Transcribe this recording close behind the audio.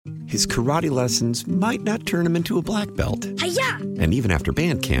his karate lessons might not turn him into a black belt. Hi-ya! And even after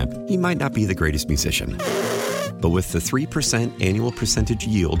band camp, he might not be the greatest musician. But with the 3% annual percentage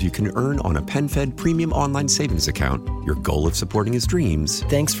yield you can earn on a PenFed premium online savings account, your goal of supporting his dreams...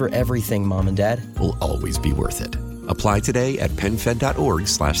 Thanks for everything, Mom and Dad. ...will always be worth it. Apply today at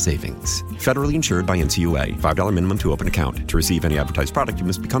PenFed.org/savings. Federally insured by NCUA. $5 minimum to open account. To receive any advertised product, you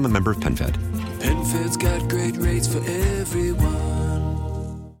must become a member of PenFed. PenFed's got great rates for everyone.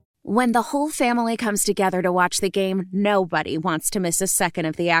 When the whole family comes together to watch the game, nobody wants to miss a second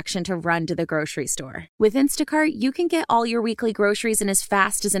of the action to run to the grocery store. With Instacart, you can get all your weekly groceries in as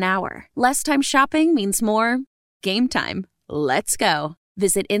fast as an hour. Less time shopping means more game time. Let's go.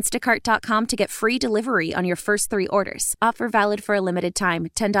 Visit instacart.com to get free delivery on your first 3 orders. Offer valid for a limited time.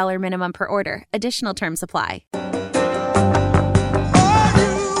 $10 minimum per order. Additional terms apply.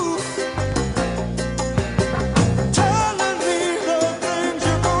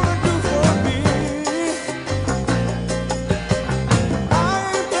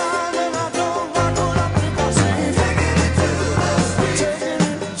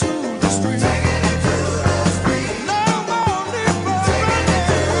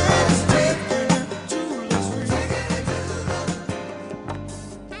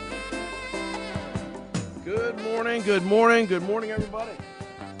 Good morning, everybody.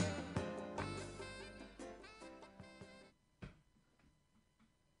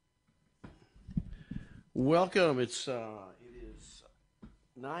 Welcome. It is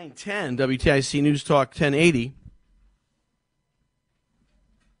 9:10 WTIC News Talk 1080,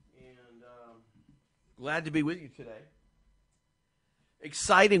 and glad to be with you today.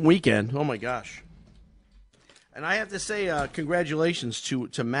 Exciting weekend. Oh my gosh! And I have to say, congratulations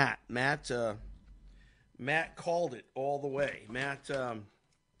to Matt. Matt called it all the way. Matt, the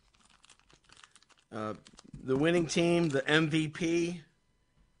winning team, the MVP.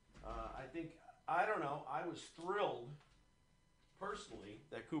 I was thrilled personally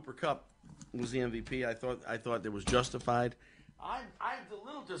that Cooper Kupp was the MVP. I thought that was justified. I'm a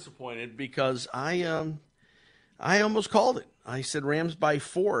little disappointed because I almost called it. I said Rams by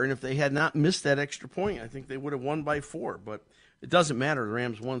 4, and if they had not missed that extra point, I think they would have won by 4. But it doesn't matter. The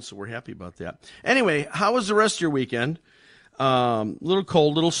Rams won, so we're happy about that. Anyway, how was the rest of your weekend? Little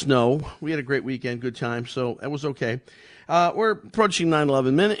cold, little snow. We had a great weekend, good time, so that was okay. We're approaching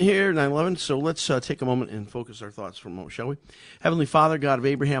 9/11 minute here, 9/11, so let's take a moment and focus our thoughts for a moment, shall we? Heavenly Father, God of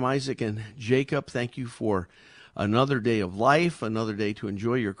Abraham, Isaac, and Jacob, thank you for another day of life, another day to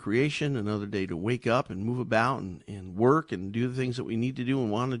enjoy your creation, another day to wake up and move about and work and do the things that we need to do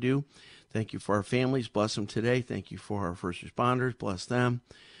and want to do. Thank you for our families. Bless them today. Thank you for our first responders. Bless them.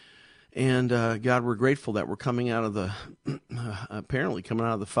 And, God, we're grateful that we're coming out of the, apparently coming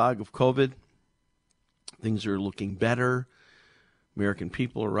out of the fog of COVID. Things are looking better. American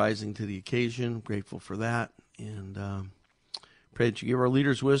people are rising to the occasion. Grateful for that. And pray that you give our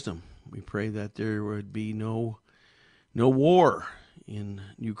leaders wisdom. We pray that there would be no war in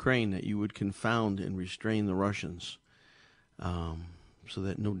Ukraine, that you would confound and restrain the Russians. So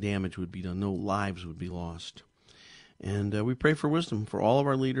that no damage would be done, no lives would be lost. And we pray for wisdom for all of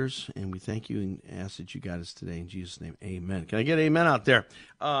our leaders, and we thank you and ask that you guide us today. In Jesus' name, amen. Can I get amen out there?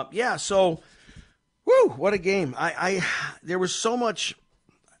 What a game. There was so much.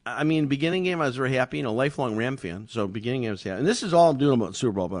 I mean, beginning game, I was very happy. Lifelong Ram fan, so beginning game I was happy. And this is all I'm doing about the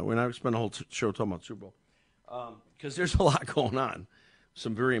Super Bowl, but we're not going to spend a whole show talking about the Super Bowl. Because there's a lot going on.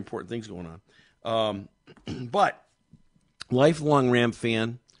 Some very important things going on. But lifelong Ram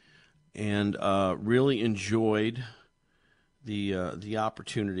fan, and really enjoyed the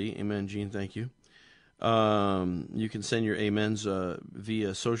opportunity. Amen, Gene. Thank you. You can send your amens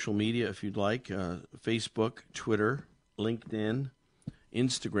via social media if you'd like. Facebook, Twitter, LinkedIn,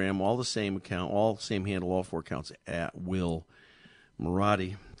 Instagram, all the same account, all the same handle, all 4 accounts at Will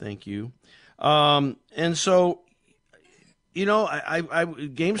Marotti. Thank you. And so,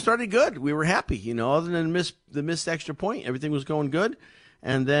 game started good. We were happy, other than the missed extra point. Everything was going good.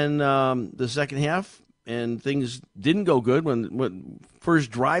 And then the second half, and things didn't go good. When first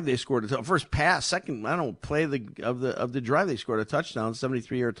drive they scored first pass, second play of the drive they scored a touchdown,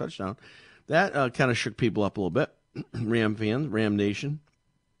 73-yard touchdown. That kind of shook people up a little bit. Ram fans, Ram Nation.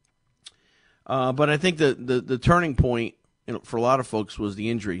 But I think the turning point, for a lot of folks was the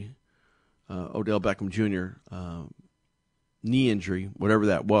injury, Odell Beckham Jr. Knee injury, whatever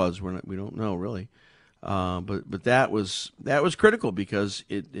that was. We don't know really. But that was critical because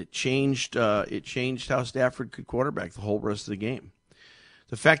it changed how Stafford could quarterback the whole rest of the game.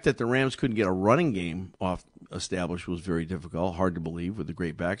 The fact that the Rams couldn't get a running game established was very difficult, hard to believe with the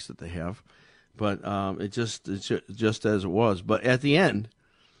great backs that they have. But it's just as it was. But at the end,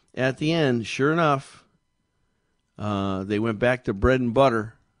 at the end, sure enough, they went back to bread and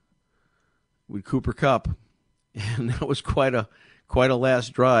butter with Cooper Kupp, and that was quite a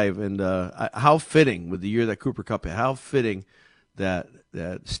last drive. And how fitting with the year that Cooper Kupp had. How fitting that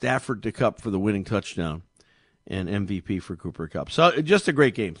Stafford to Kupp for the winning touchdown and MVP for Cooper Kupp. So just a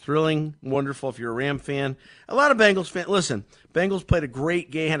great game. Thrilling, wonderful if you're a Ram fan. A lot of Bengals fans. Listen, Bengals played a great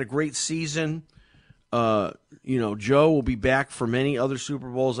game, had a great season. Joe will be back for many other Super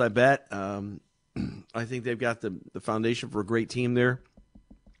Bowls, I bet. I think they've got the foundation for a great team there.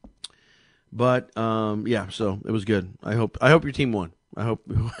 But, so it was good. I hope your team won. I hope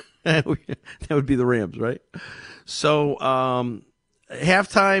that would be the Rams, right? So,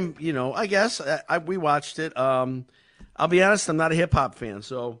 halftime, I guess we watched it. I'll be honest, I'm not a hip-hop fan,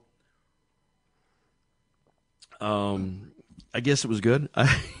 so I guess it was good.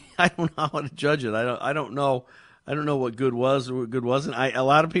 I don't know how to judge it. I don't know what good was or what good wasn't. A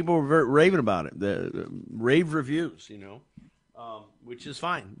lot of people were very raving about it. The rave reviews, which is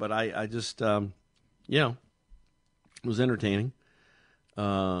fine. But I just, it was entertaining.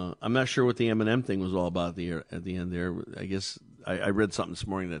 I'm not sure what the Eminem thing was all about at the end there. I guess I read something this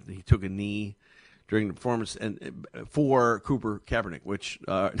morning that he took a knee during the performance and for Cooper Kaepernick, which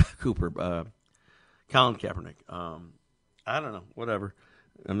Colin Kaepernick. I don't know. Whatever.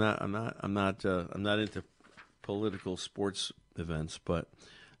 I'm not into political sports events, but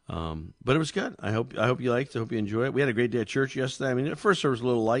it was good. I hope you liked it. I hope you enjoyed it. We had a great day at church yesterday. I mean, the first service was a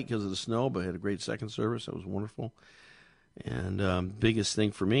little light because of the snow, but had a great second service. That was wonderful. And biggest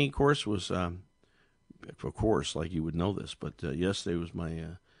thing for me, of course, was like you would know this, but yesterday was my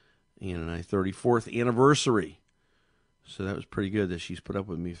Ian and I 34th anniversary. So that was pretty good that she's put up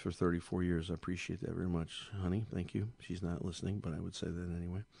with me for 34 years. I appreciate that very much, honey. Thank you. She's not listening, but I would say that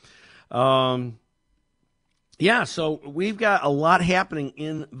anyway. So we've got a lot happening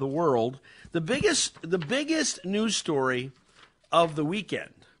in the world. The biggest news story of the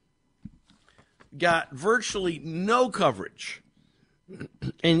weekend got virtually no coverage,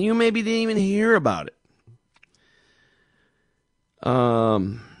 and you maybe didn't even hear about it.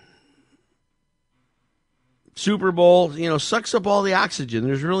 Super Bowl, sucks up all the oxygen.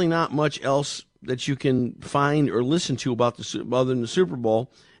 There's really not much else that you can find or listen to about other than the Super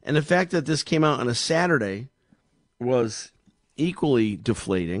Bowl. And the fact that this came out on a Saturday was equally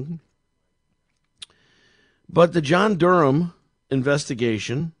deflating. But the John Durham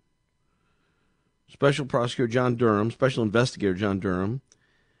investigation, Special Prosecutor John Durham, Special Investigator John Durham,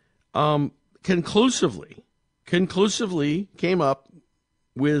 conclusively came up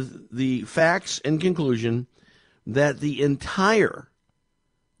with the facts and conclusion that the entire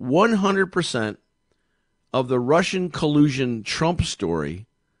 100% of the Russian collusion Trump story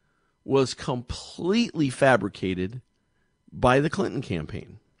was completely fabricated by the Clinton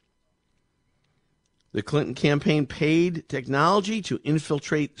campaign. The Clinton campaign paid technology to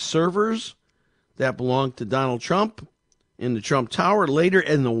infiltrate servers that belonged to Donald Trump in the Trump Tower, later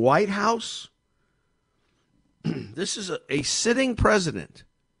in the White House. This is a sitting president.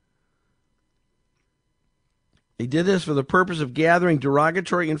 He did this for the purpose of gathering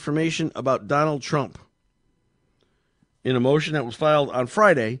derogatory information about Donald Trump in a motion that was filed on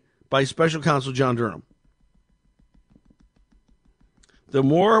Friday by Special Counsel John Durham. The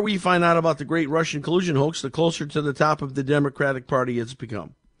more we find out about the great Russian collusion hoax, the closer to the top of the Democratic Party it's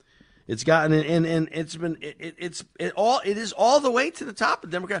become. It's gotten, and it's been, it is all the way to the top of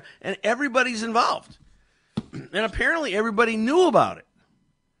the Democrat, and everybody's involved. And apparently everybody knew about it.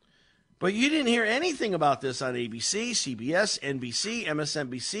 But you didn't hear anything about this on ABC, CBS, NBC,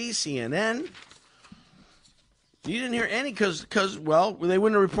 MSNBC, CNN. You didn't hear any because they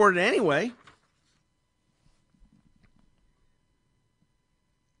wouldn't have reported it anyway.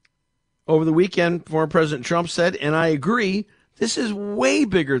 Over the weekend, former President Trump said, and I agree, this is way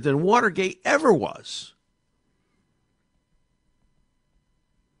bigger than Watergate ever was.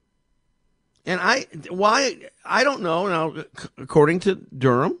 And I don't know. Now, according to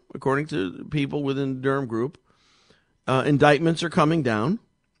Durham, according to people within the Durham group, indictments are coming down.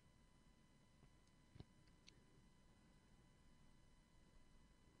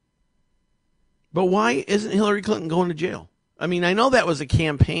 But why isn't Hillary Clinton going to jail? I mean, I know that was a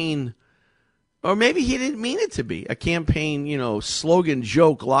campaign, or maybe he didn't mean it to be a campaign, slogan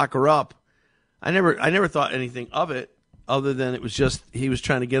joke, lock her up. I never thought anything of it. Other than it was just he was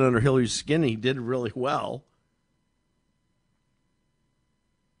trying to get under Hillary's skin, and he did really well.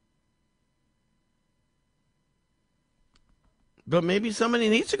 But maybe somebody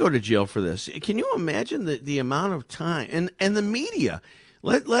needs to go to jail for this. Can you imagine the amount of time? And the media.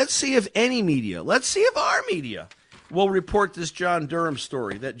 Let's see if any media, let's see if our media will report this John Durham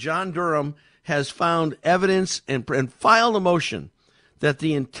story, that John Durham has found evidence and filed a motion that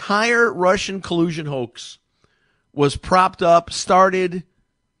the entire Russian collusion hoax was propped up, started,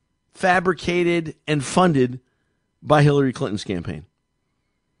 fabricated, and funded by Hillary Clinton's campaign.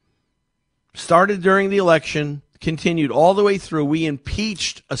 Started during the election, continued all the way through. We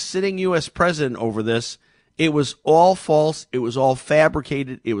impeached a sitting U.S. president over this. It was all false. It was all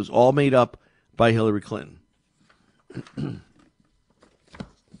fabricated. It was all made up by Hillary Clinton.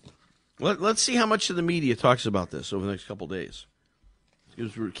 Let's see how much of the media talks about this over the next couple of days.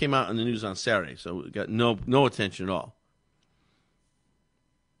 It came out in the news on Saturday, so it got no attention at all.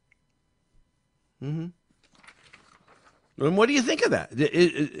 And what do you think of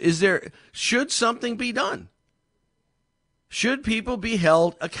that? Should something be done? Should people be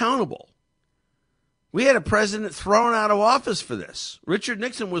held accountable? We had a president thrown out of office for this. Richard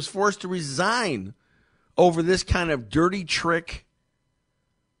Nixon was forced to resign over this kind of dirty trick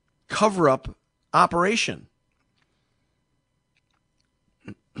cover-up operation.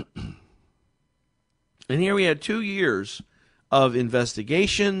 And here we had 2 years of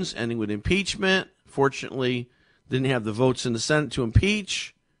investigations, ending with impeachment. Fortunately, didn't have the votes in the Senate to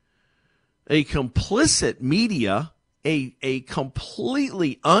impeach. A complicit media, a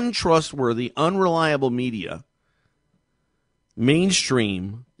completely untrustworthy, unreliable media,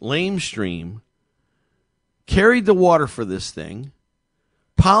 mainstream, lamestream, carried the water for this thing.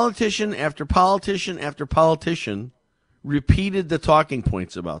 Politician after politician after politician repeated the talking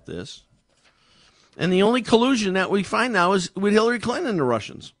points about this. And the only collusion that we find now is with Hillary Clinton and the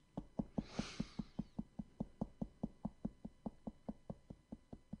Russians.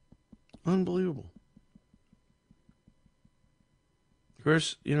 Unbelievable. Of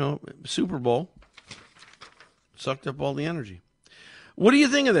course, Super Bowl sucked up all the energy. What do you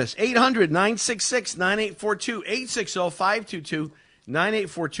think of this? 800-966-9842,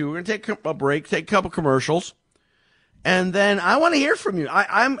 860-522-9842. We're going to take a break, take a couple commercials, and then I want to hear from you.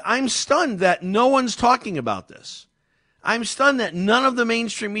 I'm stunned that no one's talking about this. I'm stunned that none of the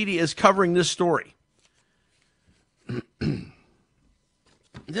mainstream media is covering this story.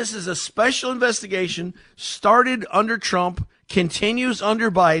 This is a special investigation started under Trump, continues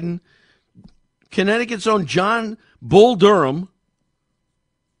under Biden. Connecticut's own John Bull Durham.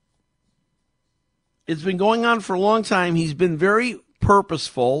 It's been going on for a long time. He's been very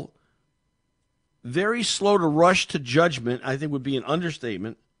purposeful, very slow to rush to judgment, I think would be an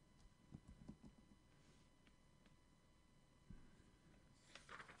understatement.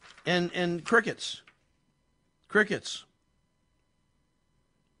 And crickets.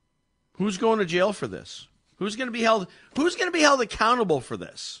 Who's going to jail for this? Who's going to be held accountable for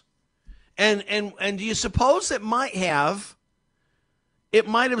this? And do you suppose it might have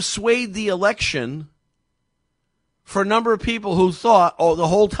swayed the election for a number of people who thought, the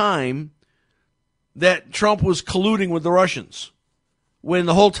whole time that Trump was colluding with the Russians, when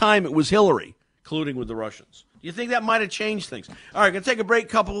the whole time it was Hillary colluding with the Russians? Do you think that might have changed things? All right, going to take a break,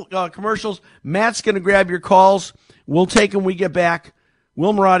 couple commercials. Matt's going to grab your calls. We'll take them when we get back.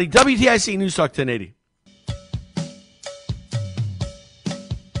 Will Marotti, WTIC News Talk 1080.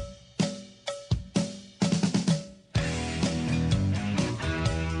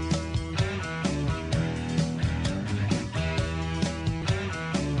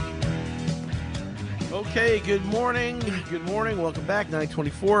 Okay, good morning. Good morning. Welcome back.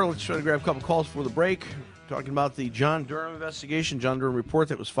 924. Let's try to grab a couple calls before the break. Talking about the John Durham investigation, John Durham report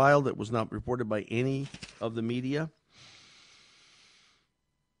that was filed that was not reported by any of the media.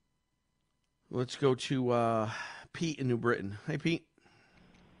 Let's go to Pete in New Britain. Hey, Pete.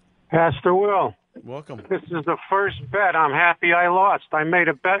 Pastor Will. Welcome. This is the first bet I'm happy I lost. I made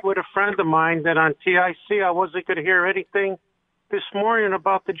a bet with a friend of mine that on TIC I wasn't going to hear anything this morning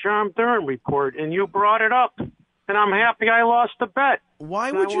about the John Durham report, and you brought it up, and I'm happy I lost the bet.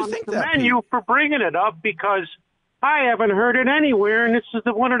 Why would you think that, Pete? I commend you for bringing it up because I haven't heard it anywhere, and this is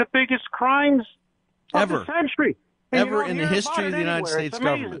one of the biggest crimes of the century. Ever in the history of the United States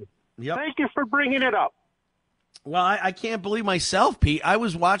government. Yep. Thank you for bringing it up. Well, I can't believe myself, Pete. I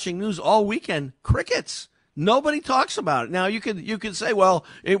was watching news all weekend. Crickets. Nobody talks about it. Now, you could say, well,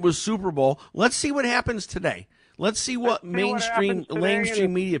 it was Super Bowl. Let's see what happens today. Let's see what mainstream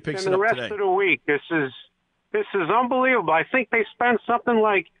media picks it up today. The rest of the week, this is unbelievable. I think they spent something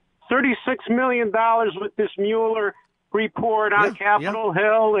like $36 million with this Mueller report on Capitol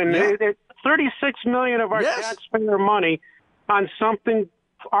Hill, and $36 million of our taxpayer money on something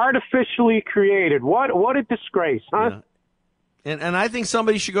artificially created. What a disgrace, huh? Yeah. And I think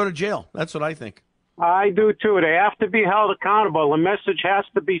somebody should go to jail. That's what I think. I do too. They have to be held accountable. A message has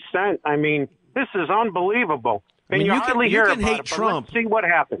to be sent. I mean, this is unbelievable. And you hardly hear about hate it, Trump. Let's see what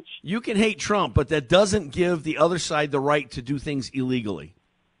happens. You can hate Trump, but that doesn't give the other side the right to do things illegally.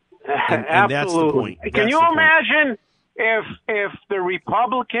 And that's the point. Can you imagine if the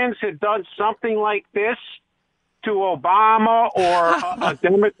Republicans had done something like this to Obama or a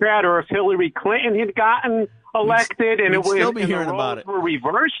Democrat, or if Hillary Clinton had gotten elected and we'd it was still be and hearing the about roles it. were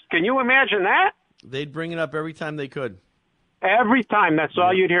reversed? Can you imagine that? They'd bring it up every time they could. Every time, that's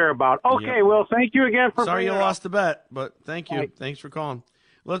all you'd hear about. Okay, well, thank you again for. Sorry you lost the bet, but thank you. Right. Thanks for calling.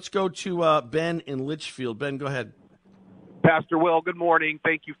 Let's go to Ben in Litchfield. Ben, go ahead. Pastor Will, good morning.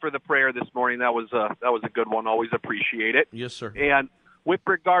 Thank you for the prayer this morning. That was a good one. Always appreciate it. Yes, sir. And with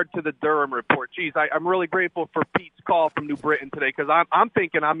regard to the Durham report, geez, I'm really grateful for Pete's call from New Britain today, because I'm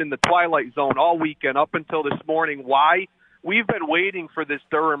thinking I'm in the twilight zone all weekend up until this morning. Why? We've been waiting for this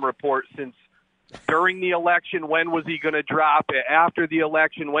Durham report since during the election. When was he going to drop it? After the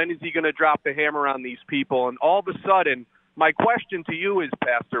election, when is he going to drop the hammer on these people? And all of a sudden, my question to you is,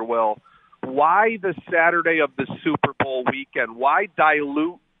 Pastor Will, why the Saturday of the Super Bowl weekend? Why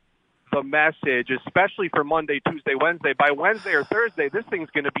dilute the message, especially for Monday, Tuesday, Wednesday? By Wednesday or Thursday, this thing's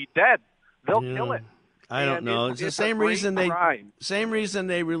going to be dead. They'll kill it. I don't know. It's the same reason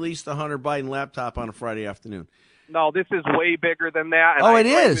they released the Hunter Biden laptop on a Friday afternoon. No, this is way bigger than that. Oh, it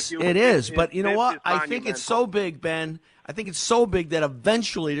is. It is. But you know what? I think it's so big, Ben. I think it's so big that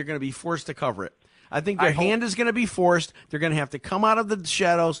eventually they're going to be forced to cover it. I think their hand is going to be forced. They're going to have to come out of the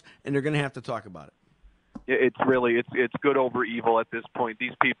shadows, and they're going to have to talk about it. It's good over evil at this point.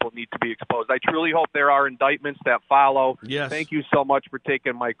 These people need to be exposed. I truly hope there are indictments that follow. Yes. Thank you so much for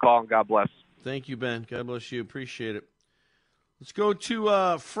taking my call, and God bless. Thank you, Ben. God bless you. Appreciate it. Let's go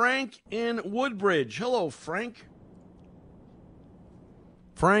to Frank in Woodbridge. Hello, Frank.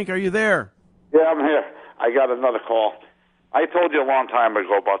 Frank, are you there? Yeah, I'm here. I got another call. I told you a long time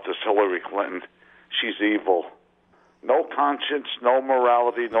ago about this Hillary Clinton. She's evil. No conscience, no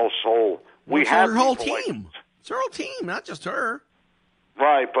morality, no soul. It's her whole team. It's her whole team, not just her.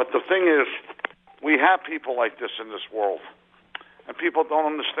 Right, but the thing is, we have people like this in this world. And people don't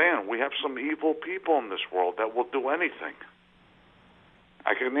understand. We have some evil people in this world that will do anything.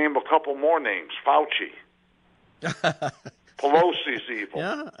 I can name a couple more names. Fauci. Pelosi's evil.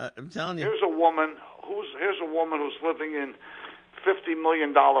 Yeah, I'm telling you. Here's a woman who's living in $50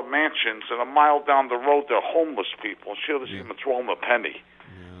 million mansions, and a mile down the road they're homeless people. She doesn't even throw them a penny.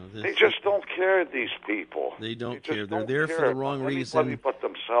 Yeah, they just don't care, these people. They don't care. They're there for the wrong reason. But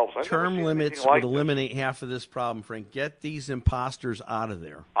themselves. Term limits would eliminate half of this problem, Frank. Get these imposters out of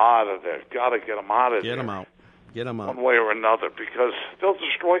there. Out of there. Got to get them out of there. Get them out. Get them out. One way or another, because they'll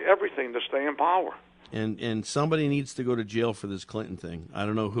destroy everything to stay in power. And somebody needs to go to jail for this Clinton thing. I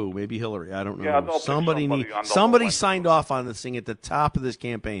don't know who. Maybe Hillary. I don't know. Yeah, somebody signed off on this thing at the top of this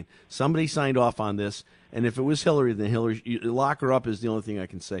campaign. Somebody signed off on this. And if it was Hillary, then Hillary, lock her up is the only thing I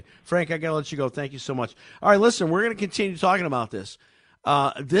can say. Frank, I got to let you go. Thank you so much. All right, listen, we're going to continue talking about this.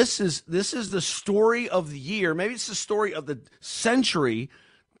 This is the story of the year. Maybe it's the story of the century.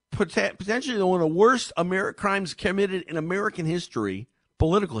 Potentially one of the worst crimes committed in American history,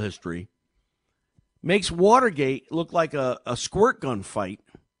 political history. Makes Watergate look like a squirt gun fight,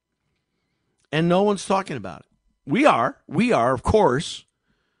 and no one's talking about it. We are, of course,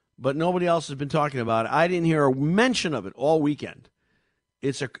 but nobody else has been talking about it. I didn't hear a mention of it all weekend.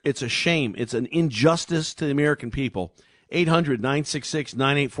 It's a shame. It's an injustice to the American people.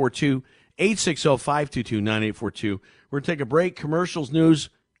 800-966-9842, 860-522-9842. We're going to take a break. Commercials, news,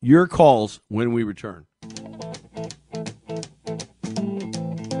 your calls when we return.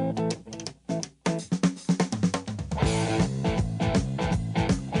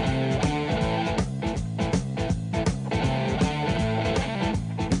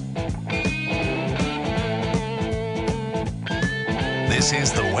 This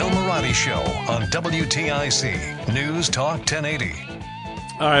is the Will Marotti Show on WTIC News Talk 1080.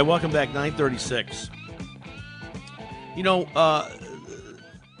 All right, welcome back, 936. You know,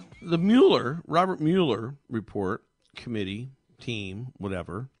 the Robert Mueller report committee, team,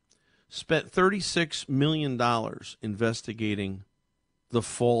 whatever, spent $36 million investigating the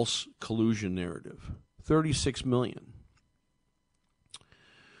false collusion narrative. $36 million.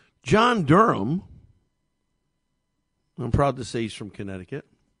 John Durham, I'm proud to say he's from Connecticut.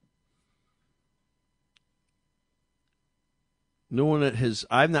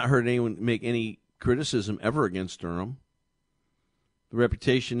 I've not heard anyone make any criticism ever against Durham. The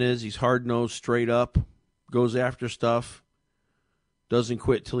reputation is he's hard-nosed, straight up, goes after stuff, doesn't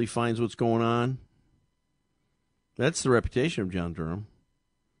quit till he finds what's going on. That's the reputation of John Durham.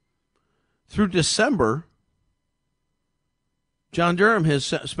 Through December, John Durham has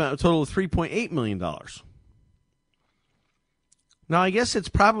spent a total of $3.8 million. Now, I guess it's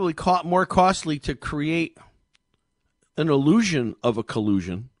probably more costly to create an illusion of a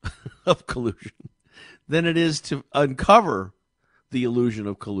collusion than it is to uncover the illusion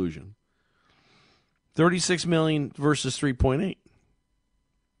of collusion. 36 million versus 3.8.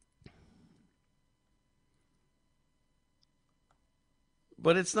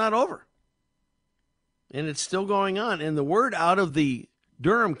 But it's not over. And it's still going on. And the word out of the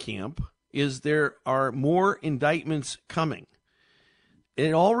Durham camp is there are more indictments coming.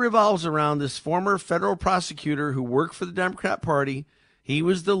 It all revolves around this former federal prosecutor who worked for the Democrat Party. He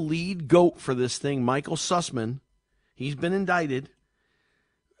was the lead goat for this thing, Michael Sussman. He's been indicted.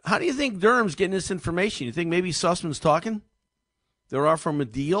 How do you think Durham's getting this information? You think maybe Sussman's talking? They're offering a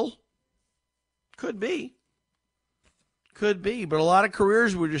deal? Could be. Could be. But a lot of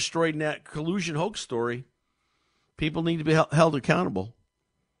careers were destroyed in that collusion hoax story. People need to be held accountable.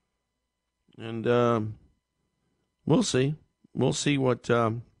 And we'll see. We'll see what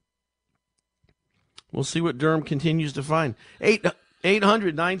Durham continues to find.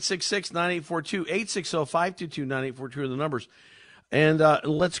 800-966-9842, 860-522-9842 are the numbers. And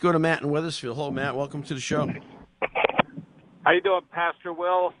let's go to Matt in Wethersfield. Hello, Matt. Welcome to the show. How you doing, Pastor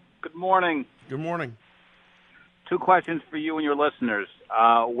Will? Good morning. Good morning. 2 questions for you and your listeners.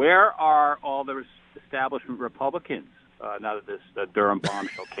 Where are all the establishment Republicans now that this Durham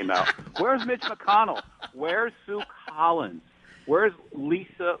bombshell came out? Where's Mitch McConnell? Where's Sue Collins? Where's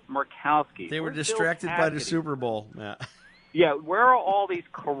Lisa Murkowski? They were distracted by the Super Bowl, Matt. Yeah, where are all these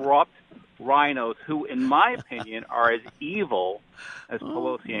corrupt rhinos who, in my opinion, are as evil as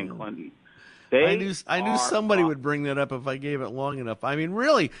Pelosi and Clinton? I knew somebody would bring that up if I gave it long enough. I mean,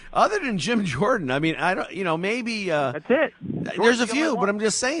 really, other than Jim Jordan, I mean, I don't, maybe that's it. There's a few, but I'm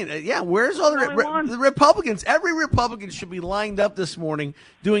just saying, where's all the Republicans? Every Republican should be lined up this morning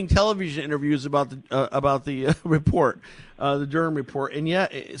doing television interviews about the report, the Durham report,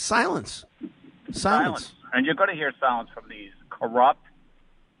 and silence. And you're going to hear silence from these corrupt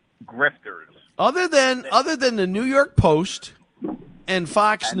grifters. Other than the New York Post and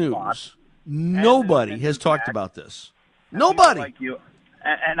Fox News. Nobody has talked about this. Nobody. Like you.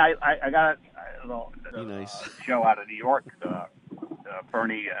 And I got a little show out of New York,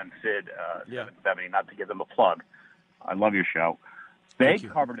 Bernie and Sid, 770, not to give them a plug. I love your show. They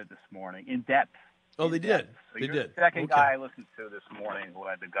covered it this morning in depth. Oh, they did. So you're the second guy I listened to this morning who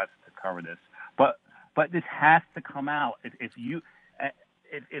had the guts to cover this. But this has to come out.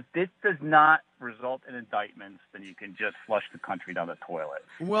 If this does not result in indictments, then you can just flush the country down the toilet.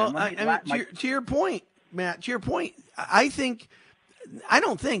 Well, to your point, Matt, I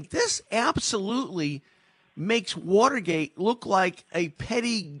don't think this absolutely makes Watergate look like a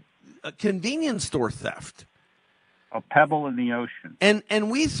petty convenience store theft. A pebble in the ocean.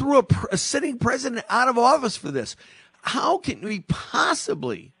 And we threw a sitting president out of office for this. How can we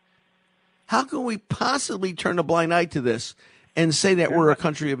possibly turn a blind eye to this and say that we're a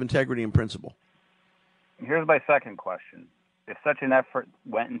country of integrity and principle? Here's my second question. If such an effort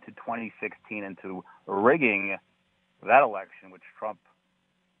went into 2016 into rigging that election, which Trump,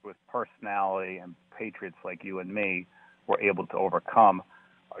 with personality and patriots like you and me, were able to overcome,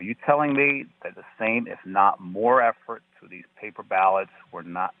 are you telling me that the same, if not more, effort to these paper ballots was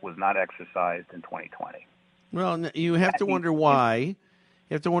not exercised in 2020? Well, you have to wonder why.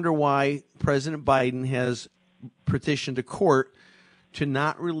 You have to wonder why President Biden has petitioned a court to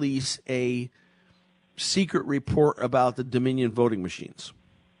not release a secret report about the Dominion voting machines.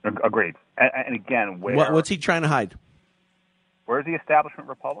 Agreed. And again, what's he trying to hide? Where's the establishment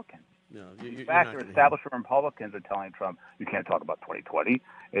Republicans? No, in fact, the establishment Republicans are telling Trump, you can't talk about 2020.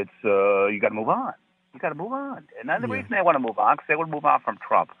 It's you got to move on. You got to move on. And then the reason they want to move on, because they want to move on from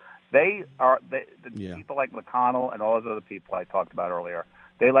Trump. People like McConnell and all those other people I talked about earlier,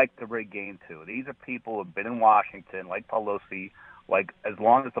 they like the rig game too. These are people who have been in Washington, like Pelosi, like as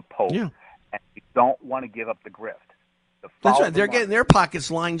long as the Pope, and they don't want to give up the grift. That's right. They're getting their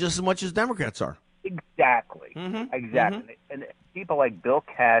pockets lined just as much as Democrats are. Exactly. Mm-hmm. Exactly. Mm-hmm. And people like Bill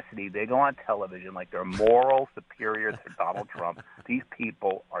Cassidy, they go on television like they're moral superior to Donald Trump. These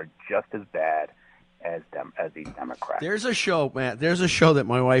people are just as bad as these Democrats. There's a show, Matt. There's a show that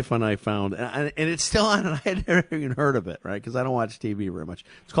my wife and I found, and it's still on, and I had never even heard of it, right? Because I don't watch TV very much.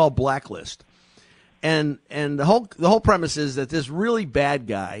 It's called Blacklist, and the whole premise is that this really bad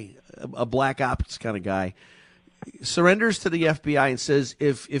guy, a black ops kind of guy, surrenders to the FBI and says,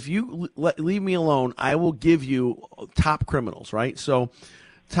 if you leave me alone, I will give you top criminals, right? So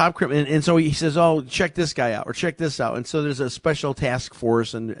top criminal, and so he says, oh, check this guy out or check this out. And so there's a special task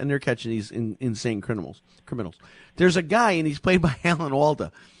force, and they're catching these insane criminals. There's a guy, and he's played by Alan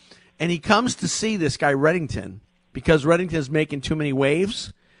Alda, and he comes to see this guy Reddington, because Reddington's making too many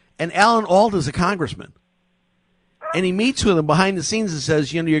waves. And Alan Alda is a congressman. And he meets with him behind the scenes and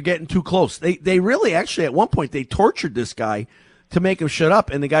says, you're getting too close. They really, actually, at one point, they tortured this guy to make him shut up,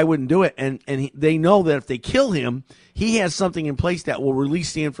 and the guy wouldn't do it. And they know that if they kill him, he has something in place that will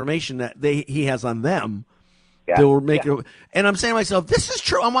release the information that he has on them. Yeah. They will make it. And I'm saying to myself, this is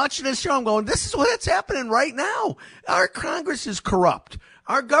true. I'm watching this show. I'm going, this is what's happening right now. Our Congress is corrupt.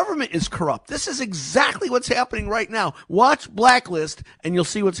 Our government is corrupt. This is exactly what's happening right now. Watch Blacklist, and you'll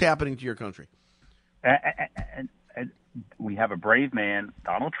see what's happening to your country. And we have a brave man,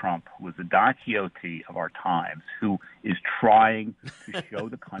 Donald Trump, who is the Don Quixote of our times, who is trying to show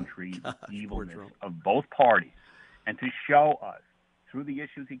the country the evilness of both parties and to show us, through the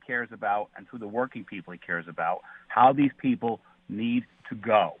issues he cares about and through the working people he cares about, how these people need to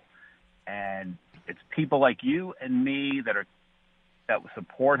go. And it's people like you and me that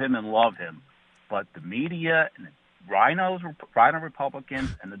support him and love him, but the media and the Rhino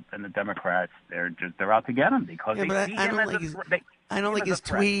Republicans and the Democrats, they're out to get him because they see him as I don't like his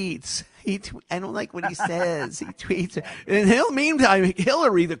tweets. I don't like what he says. He tweets, and meantime,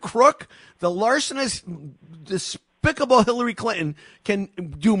 Hillary, the crook, the larcenous, despicable Hillary Clinton can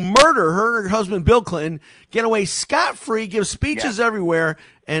do murder. Her and her husband Bill Clinton get away scot-free, give speeches everywhere,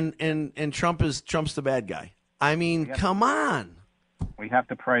 and Trump's the bad guy. I mean, come on. We have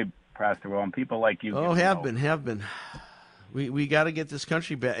to pray, Pastor Will, and people like you. Oh, have been. We got to get this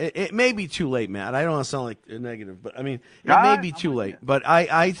country back. It may be too late, Matt. I don't want to sound like a negative, but I mean, it may be too late. But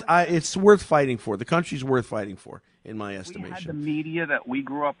I it's worth fighting for. The country's worth fighting for, in my estimation. We had the media that we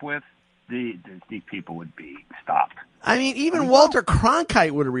grew up with. These people would be stopped. I mean, even Walter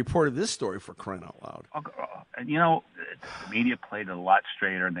Cronkite would have reported this story, for crying out loud. And the media played it a lot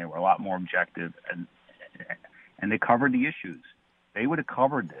straighter, and they were a lot more objective, and they covered the issues. They would have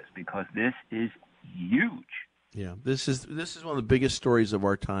covered this because this is huge. Yeah, this is one of the biggest stories of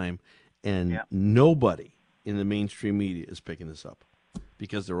our time, and nobody in the mainstream media is picking this up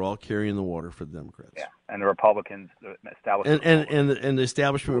because they're all carrying the water for the Democrats. Yeah, and the Republicans, the establishment, and the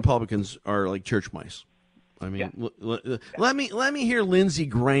establishment Republicans are like church mice. I mean, let me hear Lindsey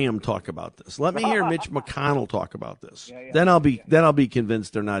Graham talk about this. Let me hear Mitch McConnell talk about this. Then I'll be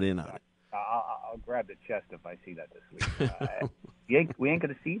convinced they're not in on it. I'll grab the chest if I see that this week. We ain't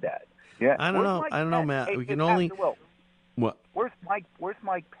going to see that. Yeah, I don't know, Matt. Hey, we can only. What? Where's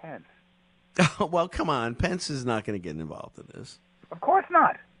Mike Pence? Well, come on. Pence is not going to get involved in this. Of course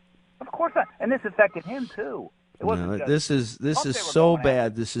not. And this affected him too. This is so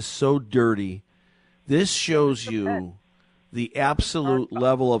bad. This is so dirty. This shows you the absolute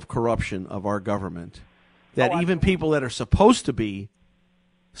level of corruption of our government. That even people that are supposed to be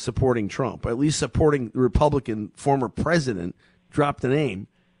supporting Trump, at least supporting the Republican former president, drop the name.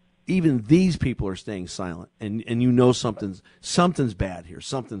 Even these people are staying silent, and something's bad here.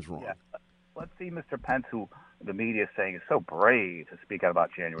 Something's wrong. Yeah. Let's see Mr. Pence, who the media is saying is so brave to speak out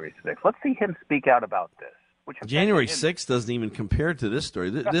about January 6th. Let's see him speak out about this. January 6th doesn't even compare to this story.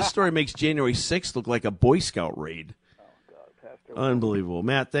 This story makes January 6th look like a Boy Scout raid. Oh, God, Pastor. Unbelievable.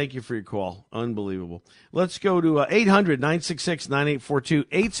 Matt, thank you for your call. Unbelievable. Let's go to 800-966-9842,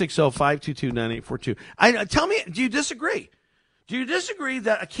 860-522-9842. Tell me, do you disagree? Do you disagree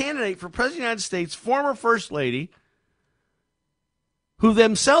that a candidate for President of the United States, former First Lady, who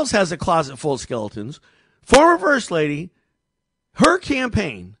themselves has a closet full of skeletons, former First Lady, her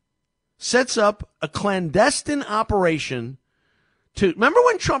campaign sets up a clandestine operation to... Remember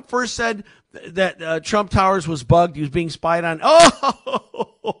when Trump first said that Trump Towers was bugged, he was being spied on?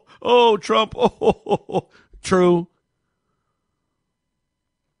 Oh, Trump, true.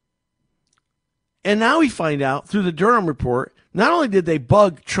 And now we find out through the Durham report, not only did they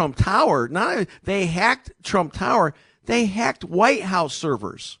bug Trump Tower, they hacked Trump Tower, they hacked White House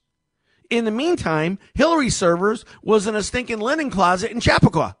servers. In the meantime, Hillary's servers was in a stinking linen closet in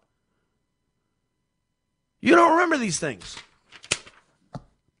Chappaqua. You don't remember these things.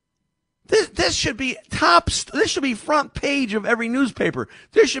 This should be this should be front page of every newspaper.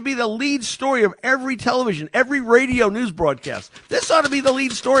 This should be the lead story of every television, every radio news broadcast. This ought to be the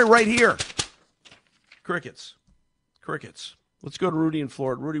lead story right here. Crickets. Let's go to Rudy in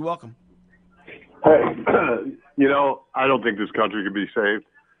Florida. Rudy, welcome. Hey, I don't think this country could be saved,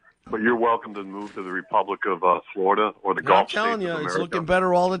 but you're welcome to move to the Republic of Florida or the Gulf states of America. I'm telling you, it's looking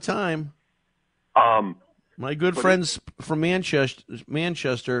better all the time. My good friends from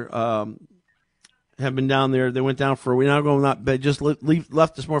Manchester have been down there. They went down for a week. Now going not, they just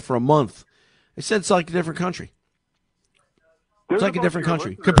left us more for a month. They said it's like a different country. It's like a different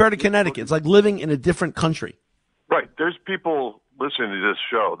country compared to Connecticut. It's like living in a different country. Right. There's people listening to this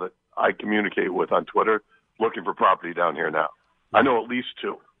show that I communicate with on Twitter looking for property down here now. I know at least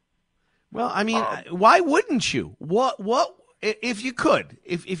 2. Well, I mean, why wouldn't you? What if you could?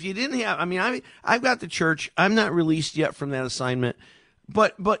 If you didn't have, I mean, I've got the church. I'm not released yet from that assignment.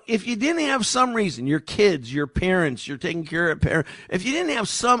 But if you didn't have some reason, your kids, your parents, you're taking care of parents, if you didn't have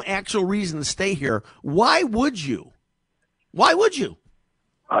some actual reason to stay here, why would you? Why would you?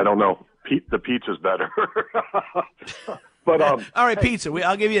 I don't know. The pizza's better. But all right, pizza.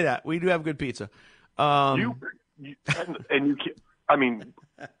 I'll give you that. We do have good pizza. You I mean,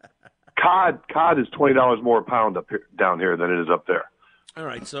 cod is $20 more a pound down here than it is up there. All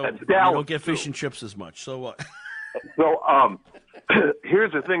right, so you don't get fish and chips as much. So what? So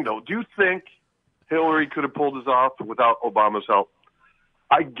here's the thing, though. Do you think Hillary could have pulled this off without Obama's help?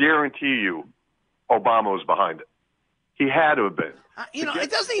 I guarantee you, Obama was behind it. He had to have been. It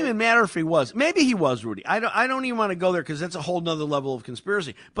doesn't even matter if he was. Maybe he was, Rudy. I don't even want to go there because that's a whole nother level of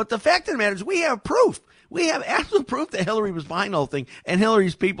conspiracy. But the fact of the matter is we have proof. We have absolute proof that Hillary was behind the whole thing, and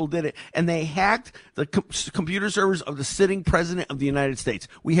Hillary's people did it. And they hacked the computer servers of the sitting president of the United States.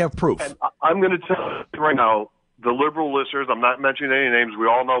 We have proof. And I'm going to tell you right now, the liberal listeners, I'm not mentioning any names. We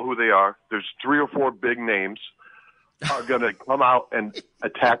all know who they are. There's 3 or 4 big names are going to come out and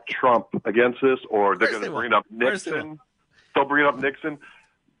attack Trump against this, or they're going to bring up Nixon. They'll bring up Nixon.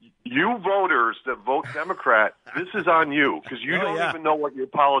 You voters that vote Democrat, this is on you because you don't even know what your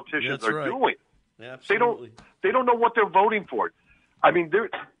politicians are doing. Absolutely. They don't know what they're voting for. I mean,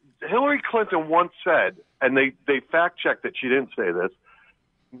 Hillary Clinton once said, and they fact checked that she didn't say this,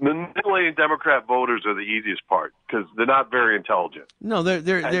 manipulating Democrat voters are the easiest part because they're not very intelligent. No,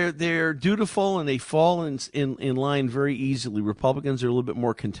 they're dutiful and they fall in line very easily. Republicans are a little bit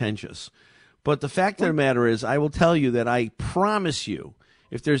more contentious. But the fact of the matter is, I will tell you that I promise you,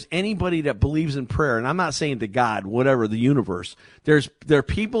 if there's anybody that believes in prayer, and I'm not saying to God, whatever, the universe, there are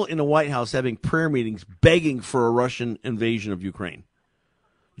people in the White House having prayer meetings begging for a Russian invasion of Ukraine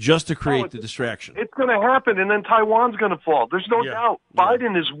just to create the distraction. It's going to happen, and then Taiwan's going to fall. There's no doubt.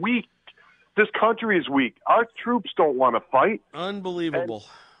 Biden is weak. This country is weak. Our troops don't want to fight. Unbelievable.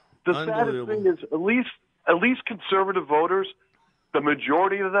 And the saddest thing is, at least conservative voters, the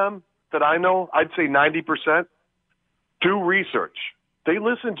majority of them that I know, I'd say 90%, do research. They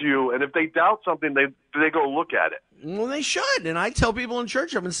listen to you, and if they doubt something, they go look at it. Well, they should. And I tell people in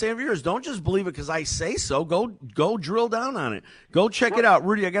church, I've been saying for years, don't just believe it because I say so. Go drill down on it. Go check it out.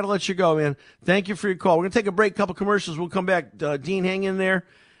 Rudy, I got to let you go, man. Thank you for your call. We're going to take a break, couple commercials. We'll come back. Dean, hang in there.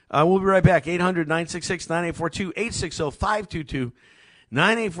 We'll be right back. 800-966-9842, 860-522.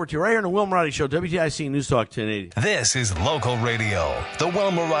 9842, right here on the Will Marotti Show, WTIC News Talk 1080. This is local radio, the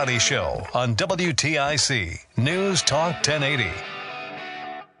Will Marotti Show on WTIC News Talk 1080.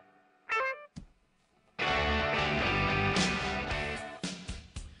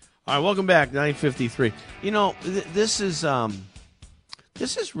 All right, welcome back, 953. You know, this is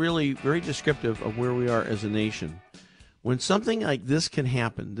really very descriptive of where we are as a nation. When something like this can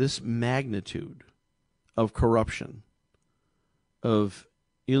happen, this magnitude of corruption, of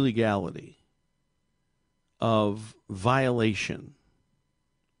illegality, of violation,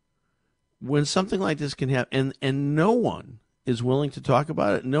 when something like this can happen, and no one is willing to talk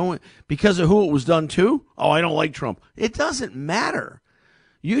about it, no one, because of who it was done to. Oh, I don't like Trump. It doesn't matter.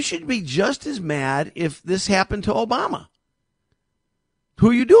 You should be just as mad if this happened to Obama, who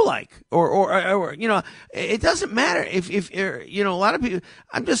you do like, or you know, it doesn't matter if you know, a lot of people.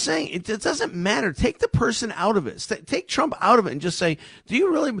 I'm just saying it doesn't matter. Take the person out of it. Take Trump out of it, and just say, do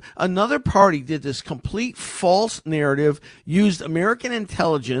you really? Another party did this complete false narrative, used American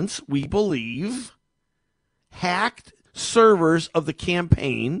intelligence, we believe, hacked servers of the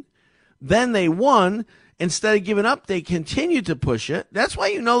campaign. Then they won. Instead of giving up, they continued to push it. That's why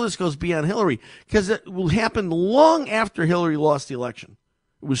you know this goes beyond Hillary, because it will happen long after Hillary lost the election.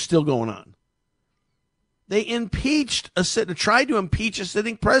 It was still going on. They tried to impeach a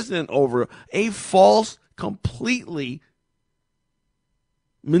sitting president over a false, completely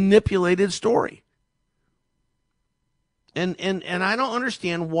manipulated story. And I don't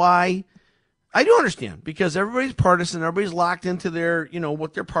understand why. I do understand, because everybody's partisan, everybody's locked into their, you know,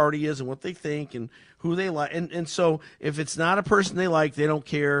 what their party is and what they think and who they like. And so if it's not a person they like, they don't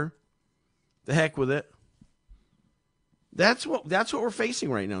care. The heck with it. That's what we're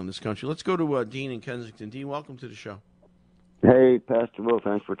facing right now in this country. Let's go to Dean in Kensington. Dean, welcome to the show. Hey, Pastor Will,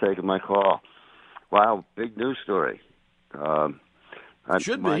 thanks for taking my call. Wow, big news story.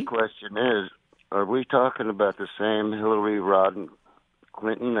 Should my be. question is, are we talking about the same Hillary Rodham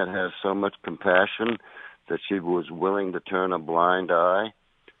Clinton that has so much compassion that she was willing to turn a blind eye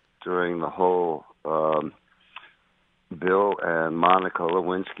during the whole Bill and Monica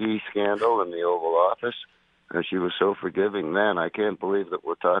Lewinsky scandal in the Oval Office? and she was so forgiving then. I can't believe that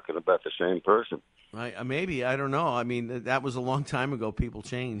we're talking about the same person. Maybe, I don't know. I mean, that was a long time ago. People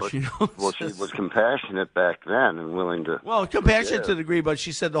change, but, you know. Well, she was compassionate back then and willing to. Well, compassionate to a degree, but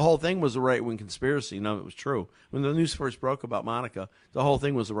she said the whole thing was a right-wing conspiracy. No, it was true. When the news first broke about Monica, the whole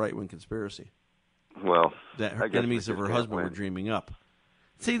thing was a right-wing conspiracy. Well, that her enemies of her husband were dreaming up.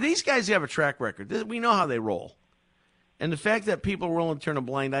 See, these guys have a track record. We know how they roll. And the fact that people are willing to turn a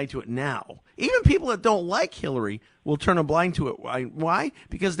blind eye to it now, even people that don't like Hillary will turn a blind to it. Why?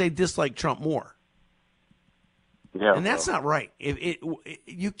 Because they dislike Trump more. Yeah, and that's not right.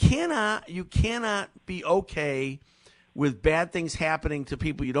 You cannot be okay with bad things happening to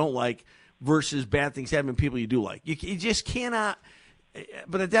people you don't like versus bad things happening to people you do like. You just cannot.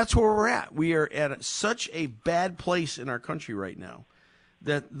 But that's where we're at. We are at such a bad place in our country right now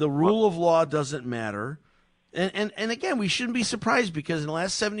that the rule of law doesn't matter. And again, we shouldn't be surprised because in the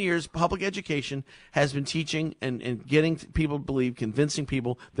last 70 years, public education has been teaching and getting people to believe, convincing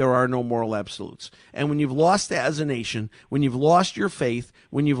people there are no moral absolutes. And when you've lost that as a nation, when you've lost your faith,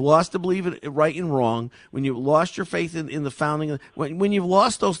 when you've lost to believe it right and wrong, when you've lost your faith in the founding, when you've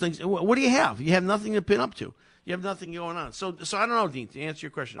lost those things, what do you have? You have nothing to pin up to. You have nothing going on. So I don't know, Dean, to answer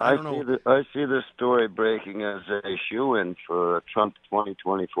your question. I don't know. I see this story breaking as a shoe-in for Trump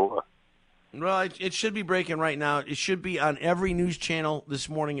 2024. Well, it should be breaking right now. It should be on every news channel this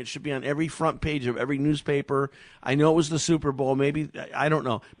morning. It should be on every front page of every newspaper. I know it was the Super Bowl. Maybe, I don't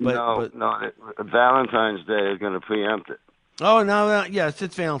know. No, Valentine's Day is going to preempt it. Oh, no, yes,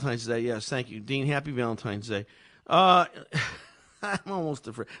 it's Valentine's Day. Yes, thank you, Dean. Happy Valentine's Day. I'm almost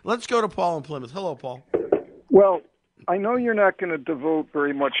afraid. Let's go to Paul in Plymouth. Hello, Paul. Well, I know you're not going to devote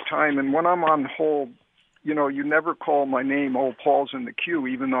very much time, and when I'm on hold, you know, you never call my name, oh, Paul's in the queue,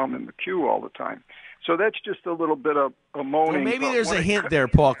 even though I'm in the queue all the time. So that's just a little bit of a moaning. Well, maybe there's a hint there,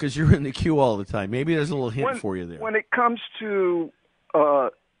 Paul, because you're in the queue all the time. Maybe there's a little hint for you there. When it comes to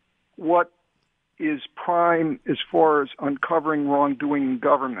what is prime as far as uncovering wrongdoing in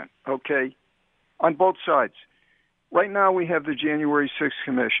government, okay, on both sides. Right now we have the January 6th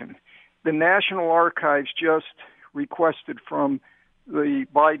Commission. The National Archives just requested from the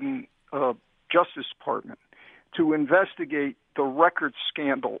Biden Justice Department to investigate the record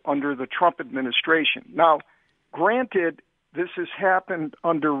scandal under the Trump administration. Now, granted, this has happened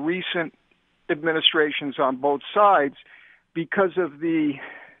under recent administrations on both sides because of the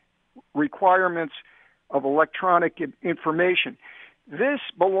requirements of electronic information. This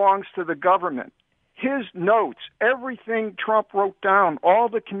belongs to the government. His notes, everything Trump wrote down, all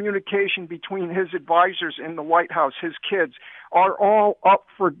the communication between his advisors in the White House, his kids, are all up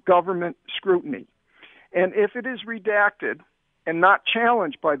for government scrutiny. And if it is redacted and not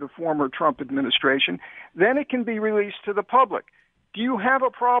challenged by the former Trump administration, then it can be released to the public. Do you have a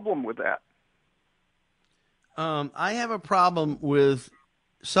problem with that? I have a problem with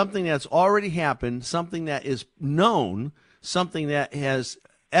something that's already happened, something that is known, something that has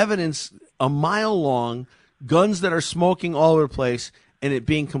evidence a mile long, guns that are smoking all over the place, and it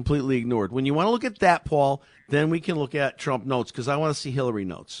being completely ignored. When you want to look at that, Paul, then we can look at Trump notes, because I want to see Hillary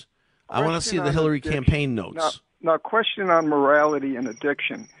notes. I want to see the Hillary campaign notes. Now, question on morality and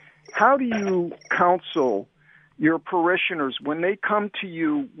addiction. How do you counsel your parishioners when they come to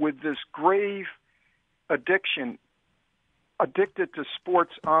you with this grave addiction, addicted to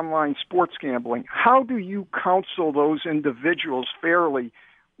sports, online sports gambling? How do you counsel those individuals fairly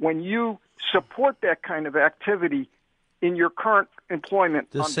when you support that kind of activity in your current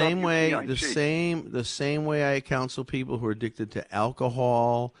employment? The same way I counsel people who are addicted to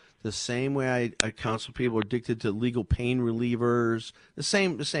alcohol, the same way I counsel people who are addicted to legal pain relievers, the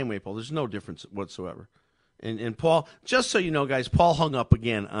same way, Paul. There's no difference whatsoever. And Paul, just so you know, guys, Paul hung up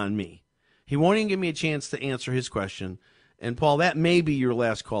again on me. He won't even give me a chance to answer his question. And, Paul, that may be your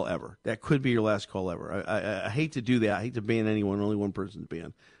last call ever. That could be your last call ever. I hate to do that. I hate to ban anyone, only one person's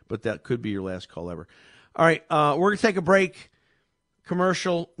banned. But that could be your last call ever. All right, we're going to take a break.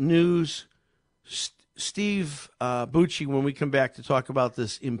 Commercial, news. Steve Bucci, when we come back to talk about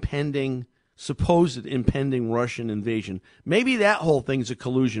this supposed impending Russian invasion. Maybe that whole thing's a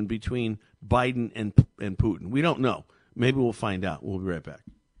collusion between Biden and Putin. We don't know. Maybe we'll find out. We'll be right back.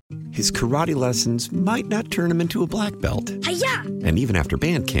 His karate lessons might not turn him into a black belt. Hi-ya! And even after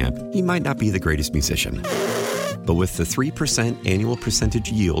band camp, he might not be the greatest musician. But with the 3% annual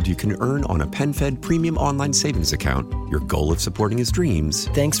percentage yield you can earn on a PenFed premium online savings account, your goal of supporting his dreams...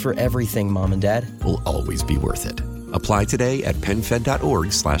 Thanks for everything, Mom and Dad. ...will always be worth it. Apply today at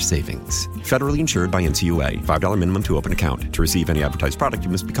PenFed.org/savings. Federally insured by NCUA. $5 minimum to open account. To receive any advertised product, you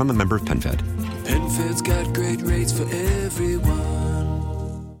must become a member of PenFed. PenFed's got great rates for everyone.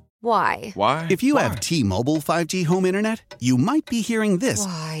 Why? Why? If you have T-Mobile 5G home internet, you might be hearing this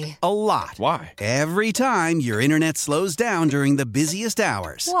Why? a lot. Why? Every time your internet slows down during the busiest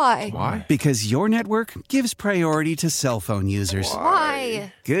hours. Why? Why? Because your network gives priority to cell phone users.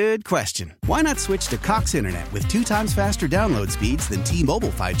 Why? Good question. Why not switch to Cox Internet with 2 times faster download speeds than T-Mobile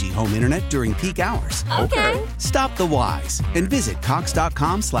 5G home internet during peak hours? Okay. Stop the whys and visit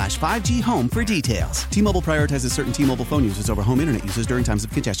cox.com/5G home for details. T-Mobile prioritizes certain T-Mobile phone users over home internet users during times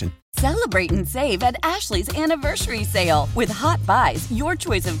of congestion. Celebrate and save at Ashley's Anniversary Sale. With Hot Buys, your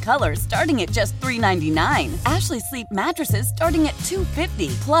choice of colors starting at just $3.99. Ashley Sleep mattresses starting at $2.50.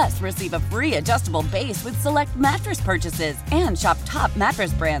 Plus, receive a free adjustable base with select mattress purchases. And shop top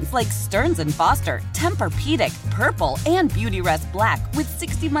mattress brands like Stearns & Foster, Tempur-Pedic, Purple, and Beautyrest Black with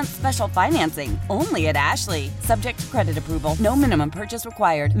 60-month special financing. Only at Ashley. Subject to credit approval. No minimum purchase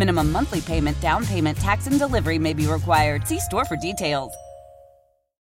required. Minimum monthly payment, down payment, tax, and delivery may be required. See store for details.